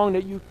so strong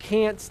that you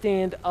can't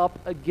stand up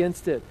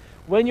against it.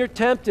 When you're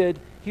tempted,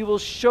 He will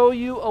show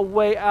you a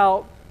way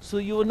out so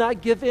you will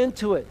not give in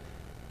to it.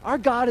 Our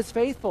God is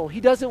faithful.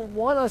 He doesn't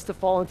want us to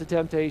fall into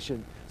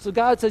temptation. So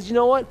God says, you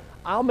know what?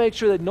 I'll make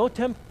sure that no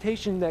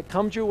temptation that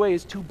comes your way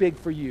is too big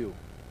for you.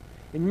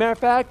 And matter of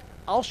fact,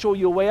 I'll show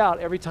you a way out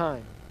every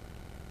time.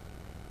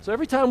 So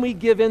every time we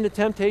give in to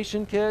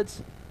temptation,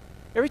 kids,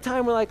 every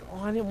time we're like,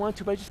 oh, I didn't want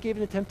to, but I just gave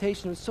in to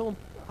temptation. It was so,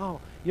 you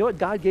know what?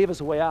 God gave us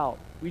a way out.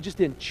 We just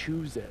didn't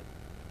choose it.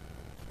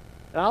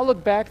 And I'll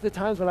look back at the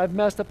times when I've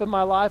messed up in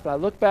my life, and I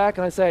look back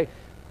and I say,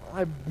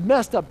 I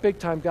messed up big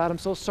time, God. I'm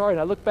so sorry. And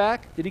I look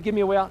back. Did He give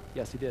me a way out?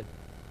 Yes, He did.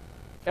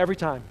 Every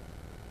time.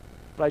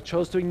 But I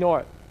chose to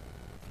ignore it.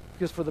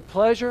 Because for the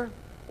pleasure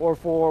or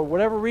for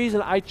whatever reason,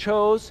 I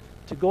chose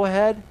to go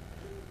ahead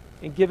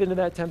and give into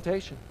that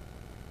temptation,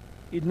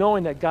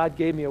 knowing that God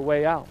gave me a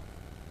way out.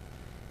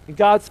 In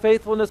God's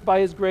faithfulness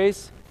by His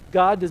grace,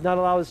 God does not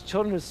allow His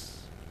children to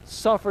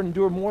suffer and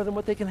endure more than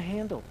what they can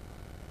handle.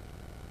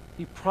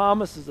 He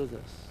promises us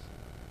this.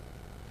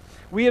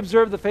 We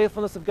observe the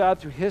faithfulness of God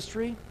through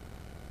history,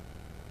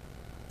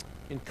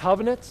 in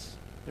covenants,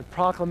 in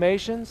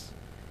proclamations,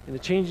 in the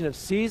changing of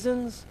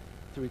seasons,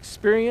 through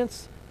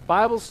experience,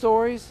 Bible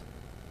stories,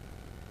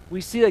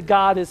 we see that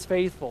God is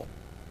faithful.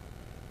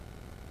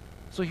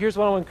 So here's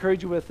what I want to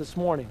encourage you with this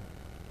morning.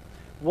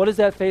 What does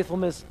that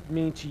faithfulness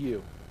mean to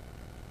you?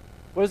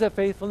 What does that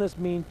faithfulness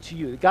mean to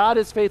you? God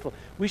is faithful.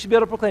 We should be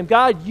able to proclaim,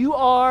 God, you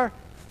are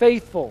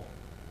faithful.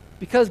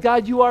 Because,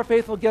 God, you are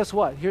faithful, guess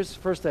what? Here's the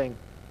first thing.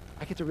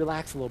 I get to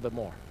relax a little bit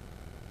more.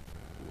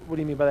 What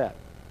do you mean by that?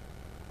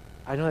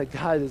 I know that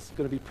God is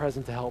going to be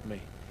present to help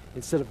me.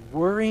 Instead of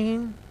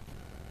worrying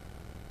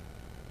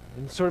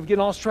and sort of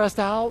getting all stressed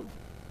out,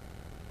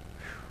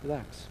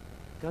 relax.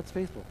 God's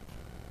faithful.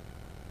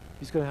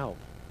 He's going to help.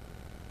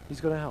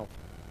 He's going to help.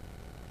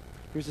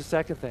 Here's the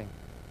second thing.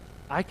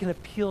 I can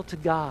appeal to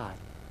God.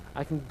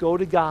 I can go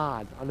to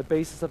God on the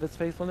basis of his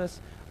faithfulness.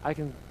 I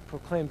can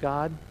proclaim,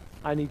 God,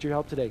 I need your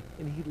help today.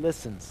 And he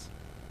listens.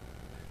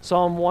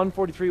 Psalm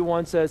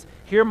 143:1 says,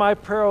 hear my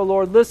prayer, O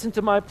Lord. Listen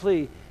to my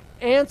plea.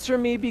 Answer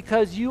me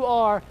because you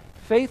are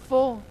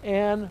faithful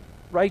and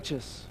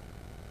righteous.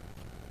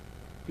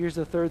 Here's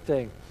the third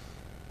thing.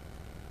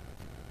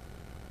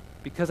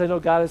 Because I know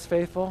God is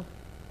faithful,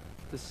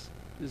 this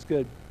is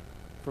good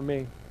for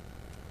me.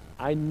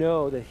 I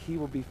know that he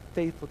will be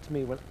faithful to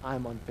me when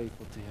I'm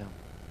unfaithful to him.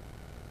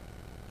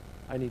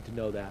 I need to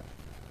know that.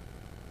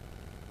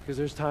 Because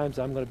there's times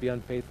I'm going to be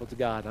unfaithful to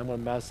God. I'm going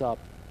to mess up.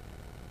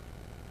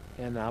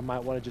 And I might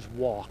want to just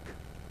walk.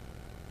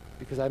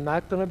 Because I'm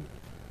not going to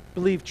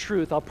believe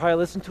truth. I'll probably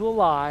listen to a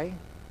lie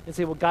and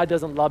say, well, God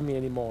doesn't love me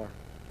anymore.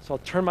 So I'll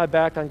turn my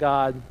back on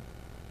God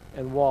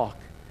and walk.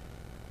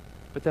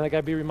 But then I got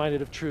to be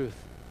reminded of truth.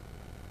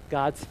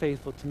 God's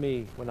faithful to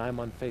me when I'm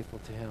unfaithful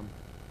to him.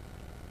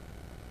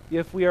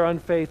 If we are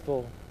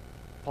unfaithful,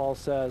 Paul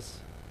says,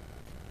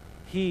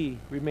 he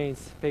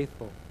remains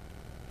faithful,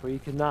 for he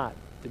cannot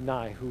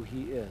deny who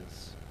he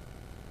is.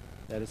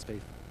 That is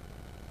faithful.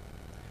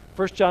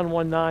 1 John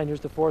 1:9, here's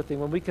the fourth thing.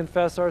 When we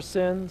confess our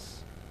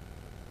sins,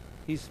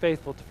 he's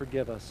faithful to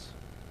forgive us.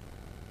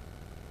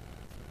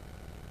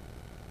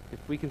 If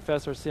we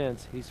confess our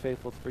sins, he's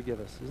faithful to forgive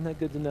us. Isn't that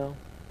good to know?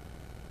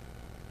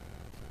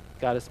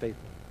 God is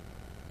faithful.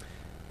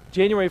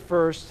 January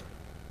 1st,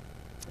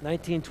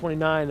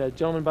 1929, a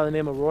gentleman by the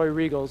name of Roy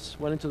Riegels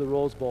went into the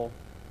Rose Bowl.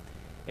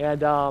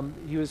 And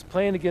he was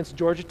playing against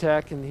Georgia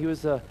Tech, and he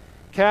was a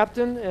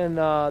captain and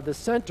the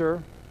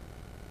center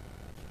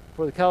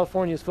for the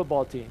California's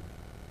football team.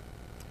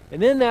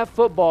 And in that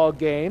football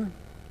game,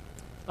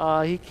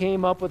 he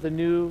came up with a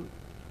new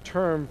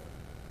term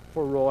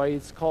for Roy.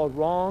 It's called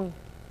Wrong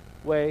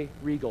Way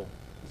Regal.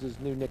 This is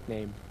his new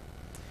nickname.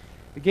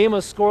 The game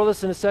was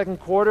scoreless in the second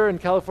quarter, and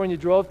California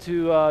drove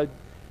to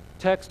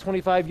Tech's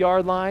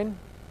 25-yard line.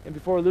 And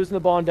before losing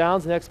the ball in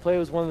downs, the next play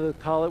was one of the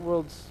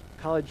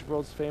college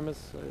world's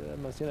famous,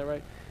 am I saying that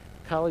right?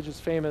 College's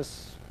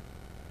famous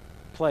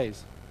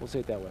plays. We'll say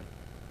it that way.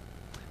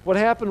 What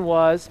happened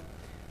was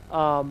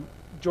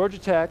Georgia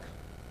Tech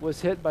was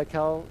hit by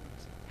Cal's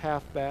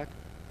halfback,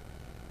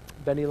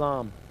 Benny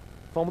Lam.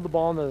 Fumbled the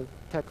ball in the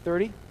Tech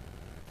 30.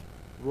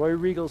 Roy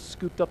Riegels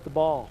scooped up the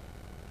ball.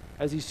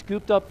 As he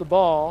scooped up the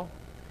ball,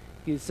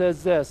 he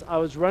says this, I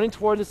was running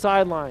toward the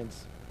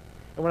sidelines.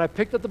 And when I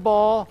picked up the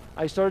ball,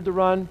 I started to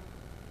run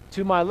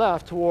to my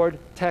left toward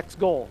Tech's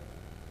goal.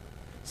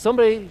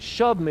 Somebody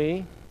shoved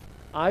me.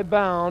 I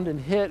bound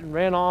and hit and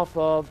ran off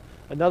of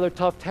another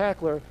tough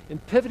tackler. In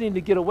pivoting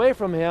to get away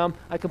from him,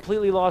 I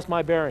completely lost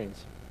my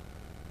bearings.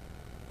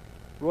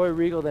 Roy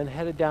Riegel then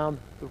headed down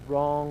the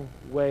wrong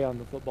way on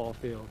the football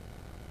field.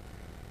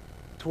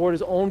 Toward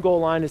his own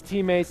goal line, his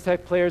teammates,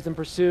 Tech players in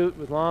pursuit,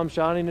 with Lam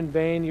shouting in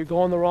vain, you're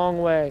going the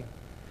wrong way.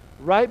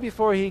 Right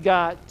before he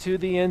got to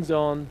the end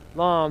zone,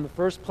 Lam, the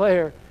first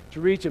player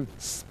to reach him,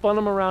 spun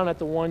him around at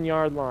the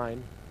 1-yard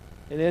line,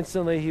 and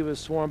instantly he was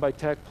swarmed by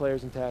Tech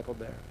players and tackled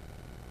there.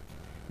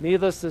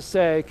 Needless to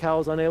say, Cal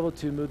was unable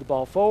to move the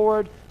ball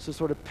forward, so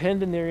sort of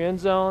pinned in their end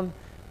zone.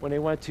 When they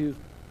went to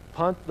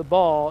punt the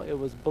ball, it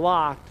was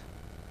blocked,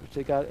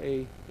 which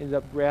they ended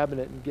up grabbing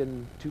it and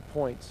getting 2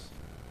 points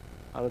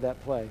out of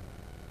that play.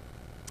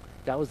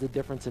 That was the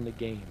difference in the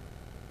game.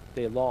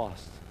 They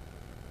lost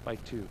by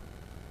 2.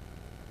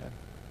 Okay?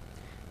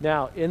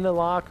 Now, in the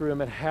locker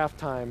room at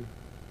halftime,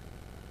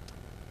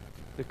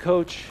 the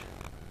coach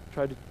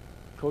tried to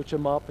coach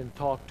him up and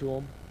talk to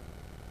him.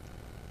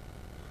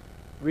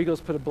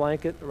 Riegels put a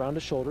blanket around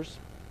his shoulders,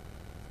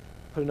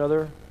 put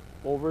another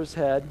over his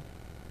head,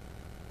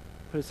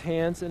 put his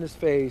hands in his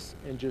face,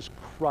 and just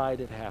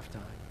cried at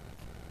halftime.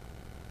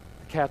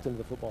 The captain of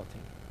the football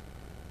team.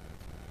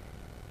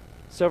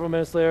 Several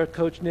minutes later,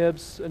 Coach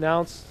Nibbs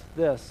announced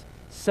this.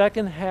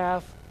 Second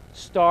half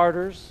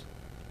starters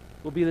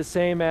will be the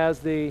same as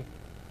the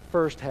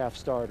first half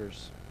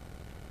starters.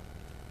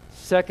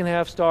 Second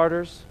half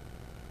starters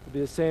will be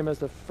the same as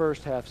the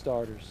first half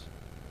starters.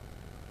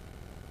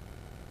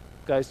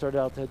 Guys started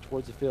out to head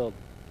towards the field,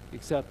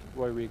 except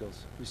Roy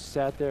Riegels, who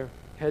sat there,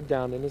 head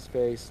down in his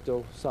face,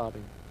 still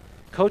sobbing.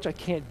 Coach, I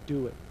can't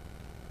do it.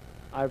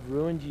 I've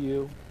ruined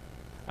you.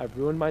 I've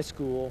ruined my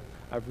school.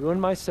 I've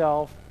ruined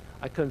myself.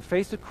 I couldn't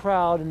face a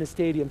crowd in the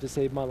stadium to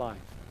save my life.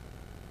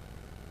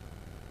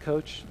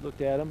 coach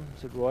looked at him and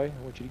said, Roy,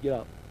 I want you to get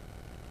up.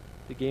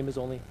 The game is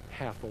only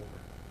half over.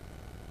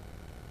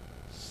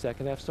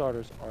 Second half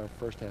starters are our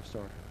first half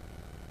starter.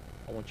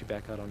 I want you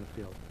back out on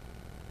the field.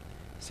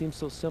 Seems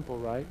so simple,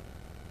 right?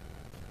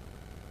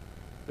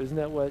 But isn't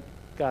that what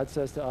God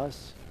says to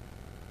us?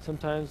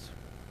 Sometimes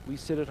we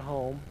sit at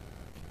home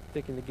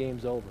thinking the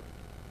game's over.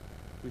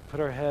 We put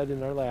our head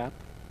in our lap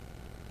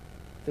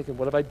thinking,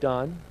 what have I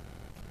done?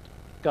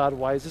 God,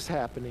 why is this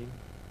happening?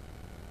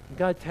 And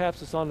God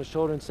taps us on the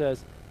shoulder and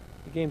says,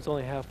 the game's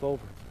only half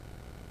over.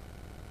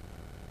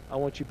 I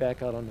want you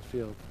back out on the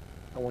field.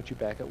 I want you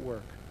back at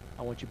work.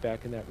 I want you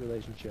back in that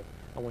relationship.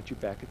 I want you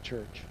back at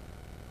church.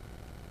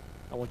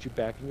 I want you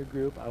back in your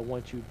group. I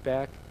want you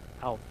back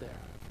out there.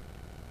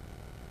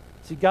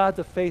 See, God's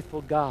a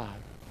faithful God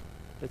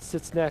that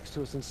sits next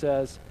to us and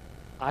says,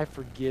 I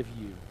forgive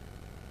you.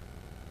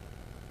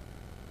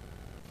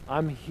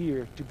 I'm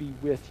here to be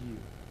with you.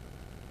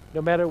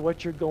 No matter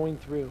what you're going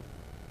through,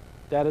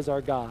 that is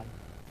our God.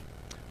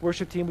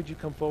 Worship team, would you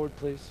come forward,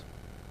 please?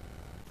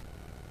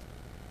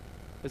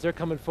 As they're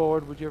coming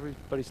forward, would you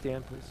everybody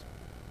stand, please?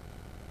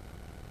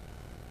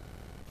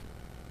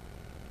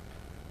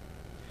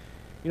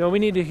 You know, we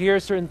need to hear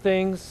certain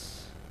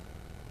things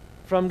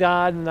from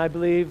God, and I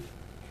believe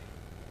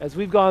as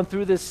we've gone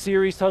through this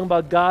series talking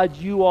about God,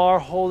 you are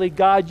holy.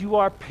 God, you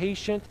are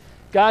patient.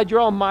 God,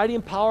 you're almighty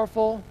and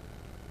powerful.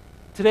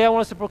 Today I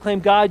want us to proclaim,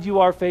 God, you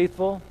are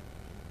faithful.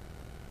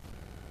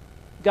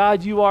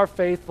 God, you are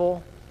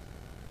faithful.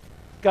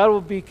 God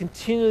will be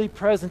continually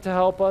present to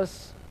help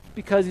us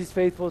because he's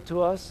faithful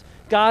to us.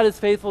 God is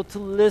faithful to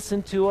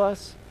listen to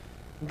us.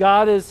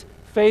 God is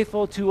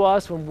faithful to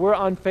us when we're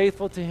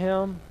unfaithful to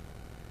him.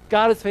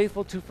 God is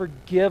faithful to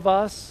forgive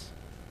us.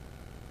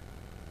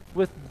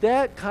 With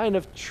that kind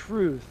of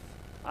truth,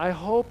 I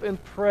hope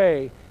and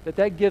pray that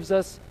that gives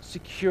us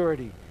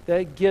security,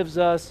 that gives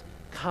us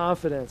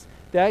confidence,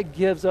 that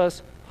gives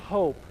us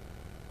hope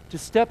to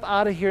step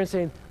out of here and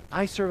saying,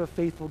 I serve a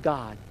faithful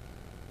God.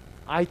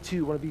 I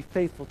too want to be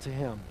faithful to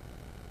him.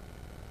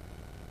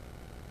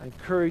 I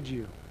encourage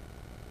you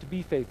to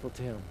be faithful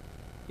to him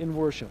in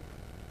worship,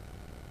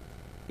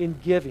 in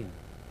giving,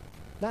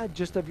 not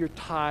just of your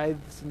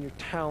tithes and your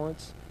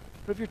talents,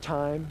 but of your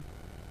time.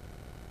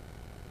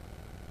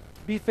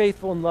 Be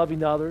faithful in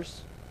loving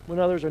others when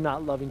others are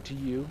not loving to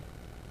you.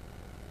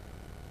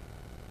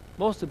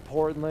 Most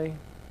importantly,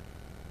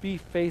 be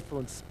faithful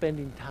in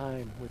spending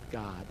time with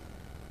God.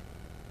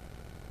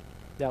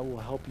 That will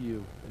help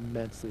you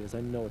immensely, as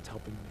I know it's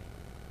helping me.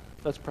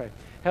 Let's pray.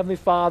 Heavenly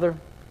Father,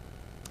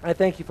 I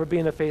thank you for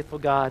being a faithful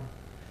God.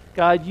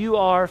 God, you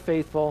are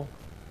faithful.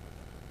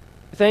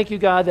 Thank you,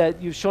 God,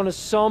 that you've shown us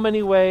so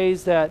many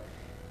ways that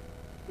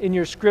in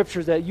your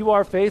scriptures that you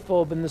are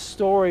faithful in the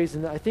stories.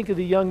 And I think of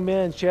the young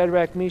men,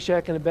 Shadrach,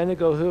 Meshach, and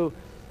Abednego, who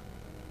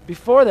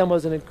before them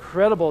was an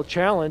incredible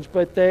challenge,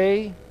 but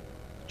they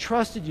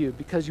trusted you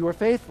because you were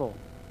faithful.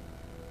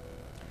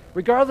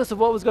 Regardless of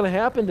what was going to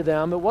happen to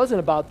them, it wasn't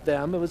about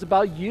them, it was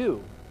about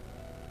you.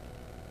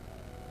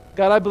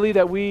 God, I believe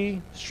that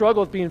we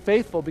struggle with being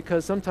faithful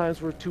because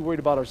sometimes we're too worried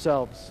about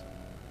ourselves.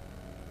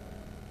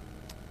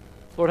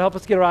 Lord, help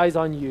us get our eyes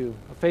on you,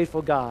 a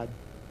faithful God,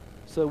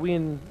 so that we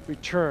in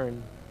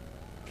return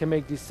can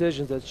make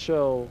decisions that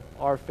show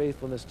our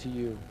faithfulness to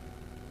you.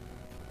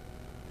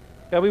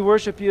 God, we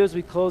worship you as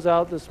we close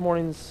out this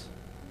morning's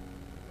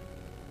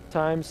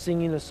time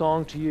singing a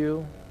song to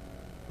you.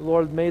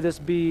 Lord, may this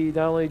be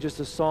not only just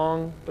a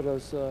song, but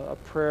as a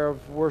prayer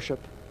of worship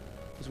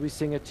as we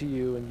sing it to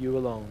you and you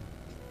alone.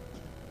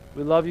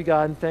 We love you,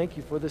 God, and thank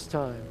you for this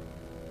time.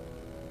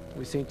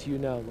 We sing to you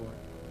now,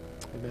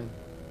 Lord.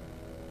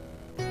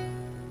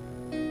 Amen.